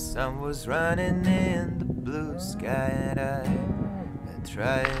 The sun was running in the blue sky, and I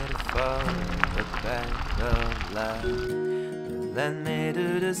tried to follow the path of light that led me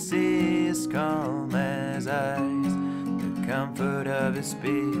to the sea as calm as ice. The comfort of his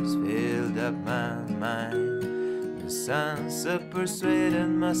peace filled up my mind. The sunset persuaded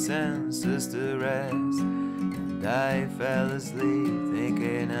my senses to rest, and I fell asleep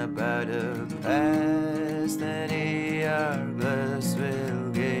thinking about the past. And the hourglass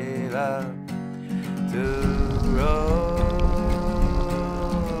will give up to roll,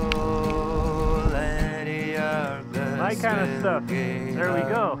 and the hourglass my kind of stuff. There we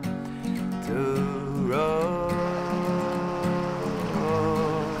go.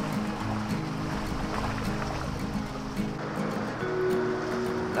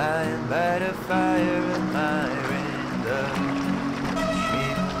 Lying by the fire, admiring the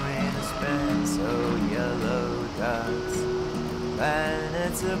shimmering expanse of yellow dots.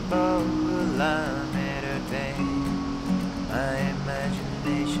 Planets above will entertain my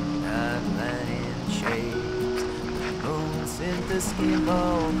imagination, not planning shapes. The moon seemed to skim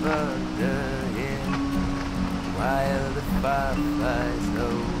over the hill, while the fireflies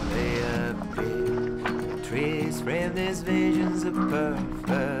slowly appear. Trees frame these visions of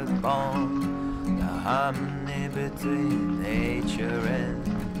perfect bond, the harmony between nature and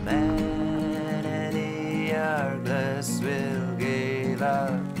man, and the hourglass will give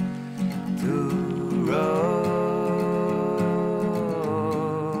up to roll,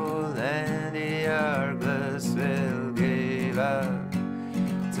 and the hourglass will give up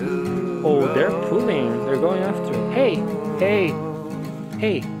to Oh, they're pulling. They're going after it. Hey, hey,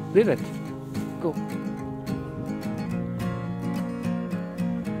 hey, leave it. Go.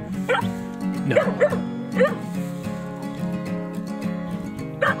 No.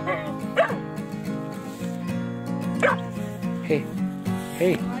 Hey,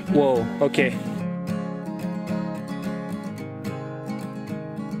 hey. Whoa, okay.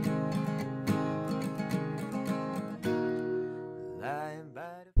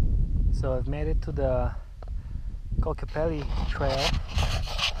 So I've made it to the Kokapelli trail,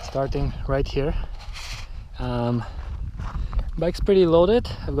 starting right here. Bike's pretty loaded.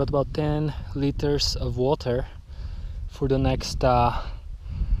 I've got about 10 liters of water for the next about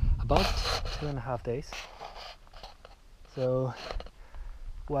 2.5 days. So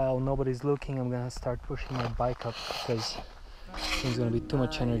while nobody's looking, I'm gonna start pushing my bike up because it's gonna be too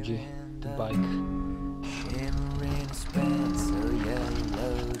much energy to bike.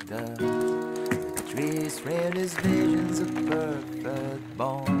 The trees frame these visions of perfect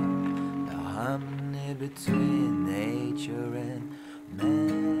bond, the harmony between nature and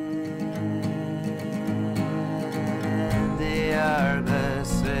man. The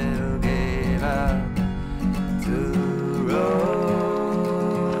hourglass will give up to roll,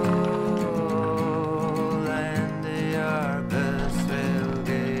 and the hourglass will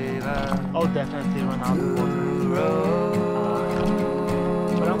give up. I'll definitely run out of water.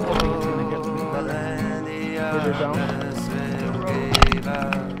 But I'm hoping it's gonna get a bit better. Further down.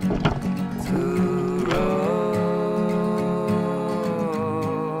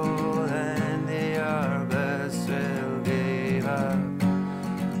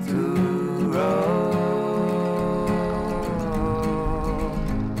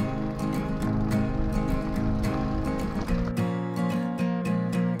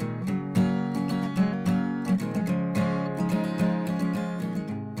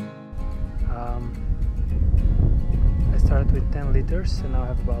 With 10 liters and now I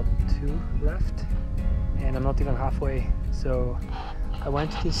have about 2 left, and I'm not even halfway. So I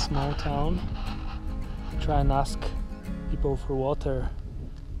went to this small town to try and ask people for water,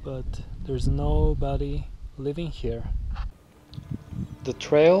 but there's nobody living here. The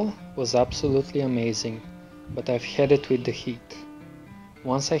trail was absolutely amazing, but I've had it with the heat.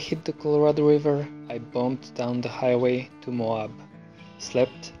 Once I hit the Colorado River, I bumped down the highway to Moab,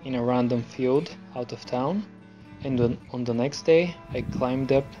 slept in a random field out of town, and on the next day I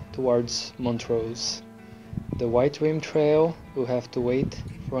climbed up towards Montrose. The White Rim Trail will have to wait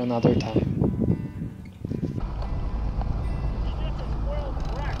for another time.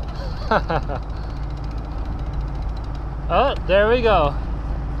 Oh, there we go.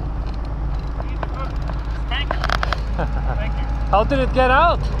 Thank you. Thank you. How did it get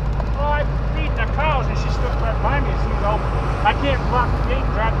out? Oh, I feed the cows and she stuck right by me. So, you know, I can't block the gate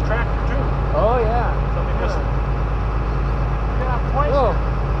and drive the tractor too. Oh yeah. So they just get out twice in the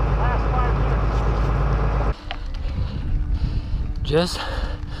last 5 minutes. Just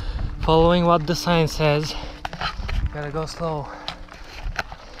following what the sign says. Gotta go slow.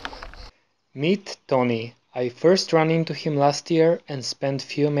 Meet Tony. I first ran into him last year and spent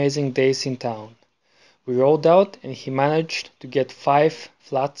few amazing days in town. We rolled out and he managed to get 5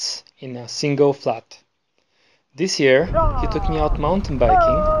 flats in a single flat. This year he took me out mountain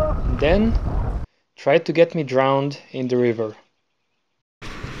biking and then tried to get me drowned in the river.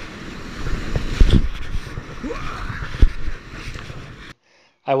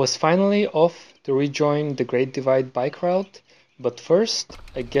 I was finally off to rejoin the Great Divide bike route, but first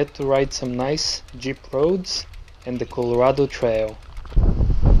I get to ride some nice Jeep roads and the Colorado Trail.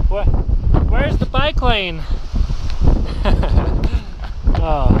 Where's the bike lane?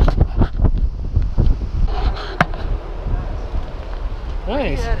 Oh. Nice.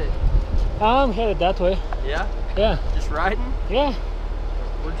 Where you headed? I'm headed that way. Yeah? Yeah. Just riding? Yeah.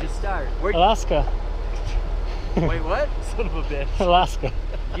 Where'd you start? Alaska. Wait, what? Son of a bitch. Alaska.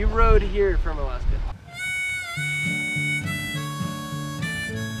 You rode here from Alaska.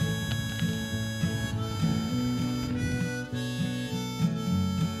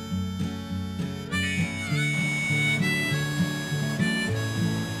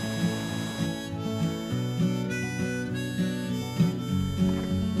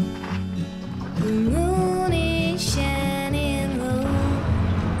 The moon is shining low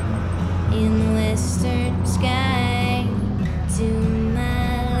in the western sky. To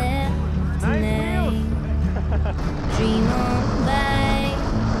my left tonight, dream on by.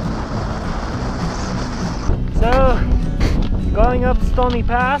 So, going up Stony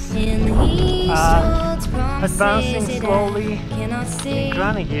Pass, advancing slowly in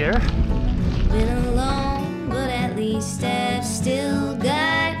granny gear. Been alone, but at least I've still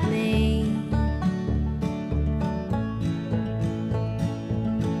got me.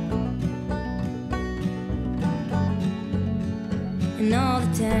 And all the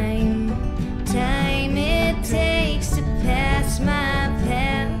time it takes to pass my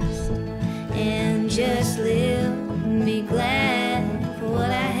past and just live and be glad for what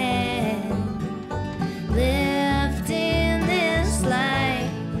I had left in this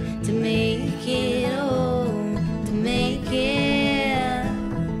life to make it all, to make it.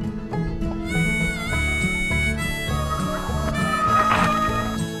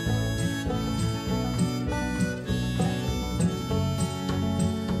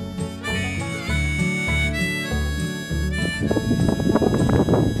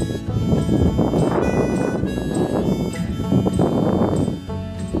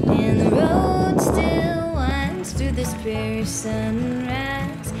 And the road still winds through this prairie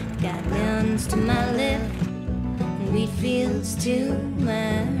sunrise. Got mountains to my left and wheat fields to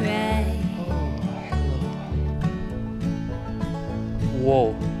my right.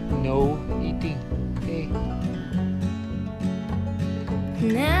 Whoa, no eating. Okay.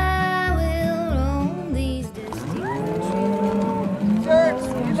 And I will roam these dusty Sir,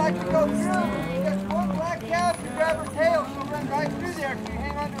 would you like to go through? There's one black cow. If you grab her tail, she'll run right through there if you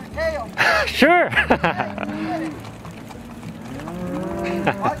hang onto her tail. Sure.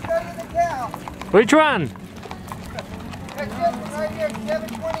 I'll show you the cow. Which one? Check this one right here,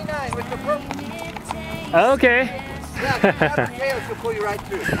 729 with the purple. Okay. Yeah, if you grab her tail, she'll pull you right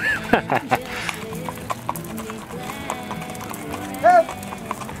through.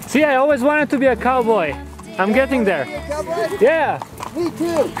 See, I always wanted to be a cowboy. I'm getting there. Yeah. Me too.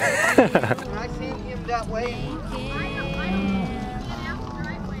 When I see him that way.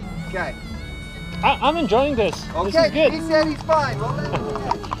 Okay. I'm enjoying this. Okay, This is good. he said he's fine. Well, let him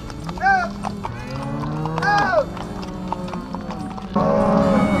out. Out!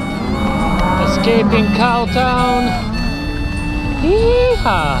 Escaping Cowtown.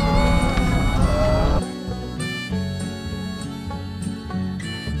 Yeehaw!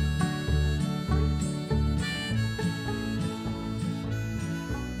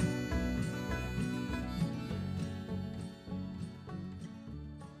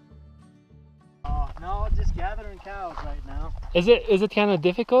 No, just gathering cows right now. Is it kind of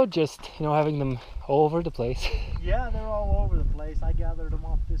difficult just, you know, having them all over the place? Yeah, they're all over the place. I gathered them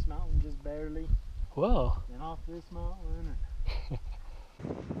off this mountain just barely. Whoa. And off this mountain.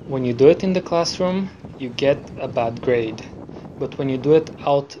 When you do it in the classroom, you get a bad grade. But when you do it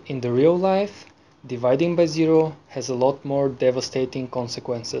out in the real life, dividing by zero has a lot more devastating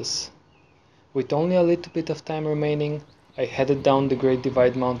consequences. With only a little bit of time remaining, I headed down the Great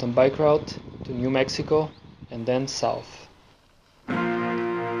Divide mountain bike route to New Mexico and then south. Oh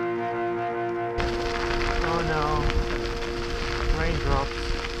no. Raindrops.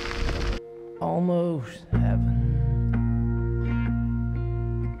 Almost heaven.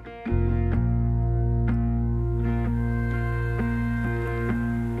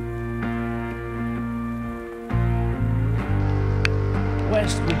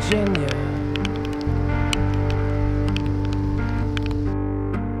 West Virginia.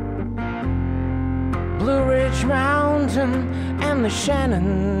 Blue Ridge Mountain and the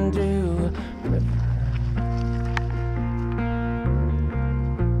Shenandoah River.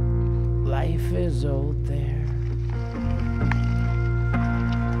 Life is old there.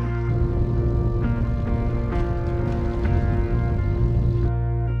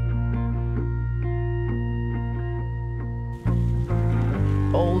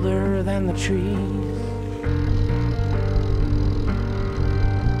 Older than the trees,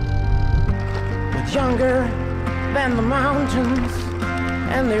 but younger than the mountains,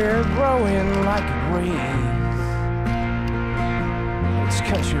 and they're growing like a breeze.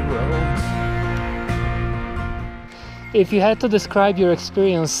 country roads. If you had to describe your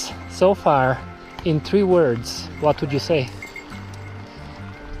experience so far in 3 words, what would you say?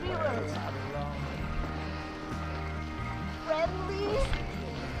 3 words. Friendly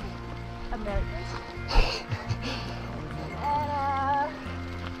Americans. And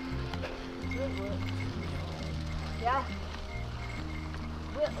yeah.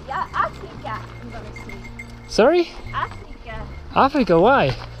 Yeah, Africa, I'm gonna say. Sorry? Africa. Africa, why?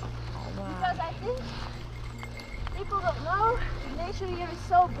 Because I think people don't know nature here is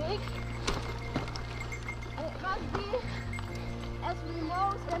so big. And it must be as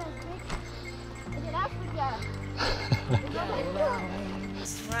remote and as big as in Africa.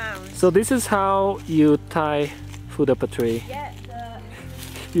 So this is how you tie food up a tree. Yeah,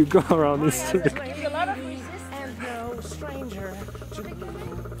 You go around in circles. there's a lot of resistance. And no stranger.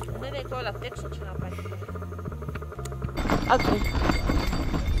 Okay.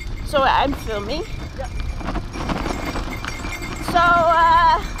 So I'm filming. Yeah. So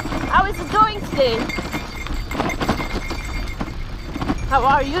how is it going today? How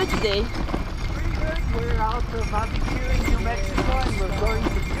are you today? Pretty good. We're out of Barbecue in New Mexico and we're going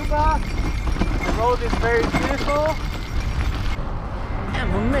to Cuba. The road is very beautiful. And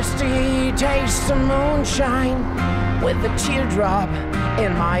the misty taste of moonshine with a teardrop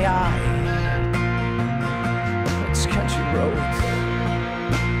in my eye. It's country roads.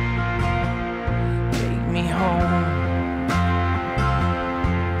 Take me home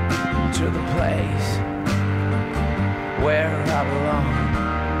to the place where I belong.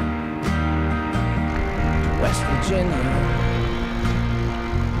 West Virginia,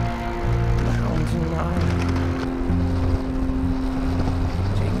 Mountain Island.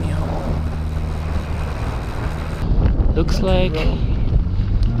 Looks like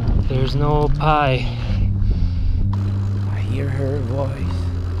there's no pie. I hear her voice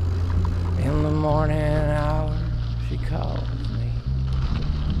in the morning hour. She calls me.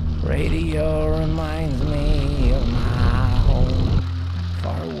 Radio reminds me of my home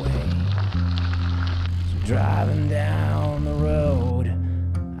far away. So driving down the road,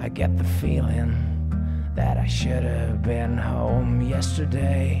 I get the feeling that I should have been home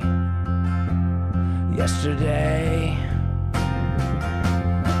yesterday. Yesterday,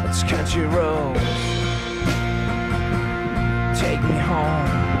 it's country roads. Take me home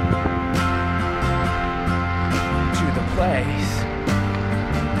to the place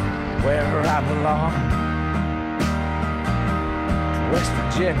where I belong. West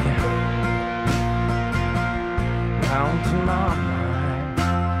Virginia, Mountain Mama.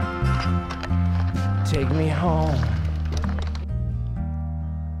 Take me home,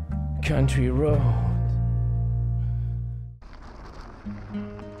 country road.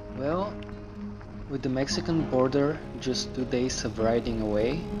 Well, with the Mexican border just 2 days of riding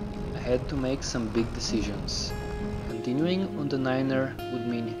away, I had to make some big decisions. Continuing on the Niner would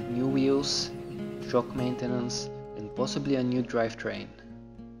mean new wheels, shock maintenance, and possibly a new drivetrain.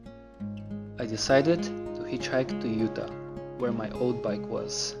 I decided to hitchhike to Utah, where my old bike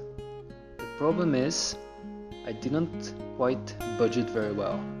was. The problem is, I didn't quite budget very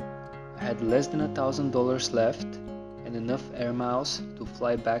well. I had less than $1,000 left and enough air miles to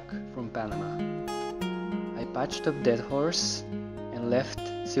fly back from Panama. I patched up Dead Horse and left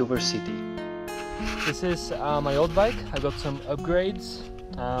Silver City. This is my old bike. I got some upgrades.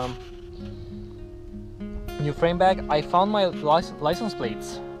 New frame bag. I found my license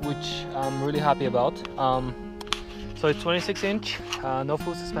plates, which I'm really happy about. So it's 26-inch, no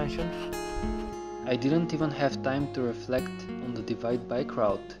full suspension. I didn't even have time to reflect on the Divide bike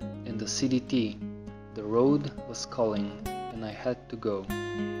route and the CDT. The road was calling and I had to go.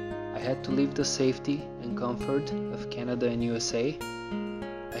 I had to leave the safety and comfort of Canada and USA.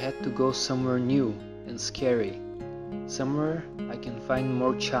 I had to go somewhere new and scary, somewhere I can find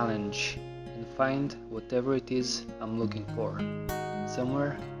more challenge and find whatever it is I'm looking for,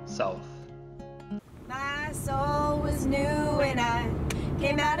 somewhere south. My soul was new when I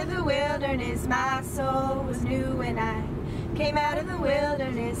came out of the wilderness. My soul was new when I came out of the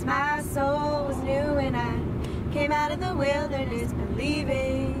wilderness. My soul was new when I came out of the wilderness,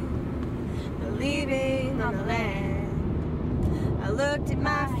 believing on the land. I looked at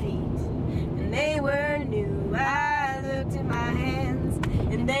my feet and they were new. I looked at my hands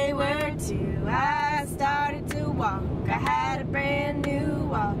and they were too. I started to walk, I had a brand new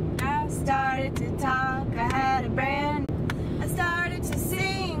walk. I started to talk, I had a brand new. I started to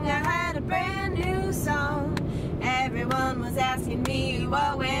sing, I had a brand new song. Everyone was asking me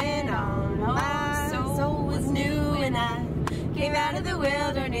what went on. My soul was new when I came out of the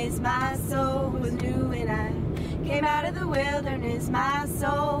wilderness. My soul was new when I came Came out of the wilderness, my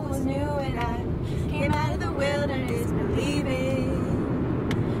soul was new, and I came out of the wilderness believing.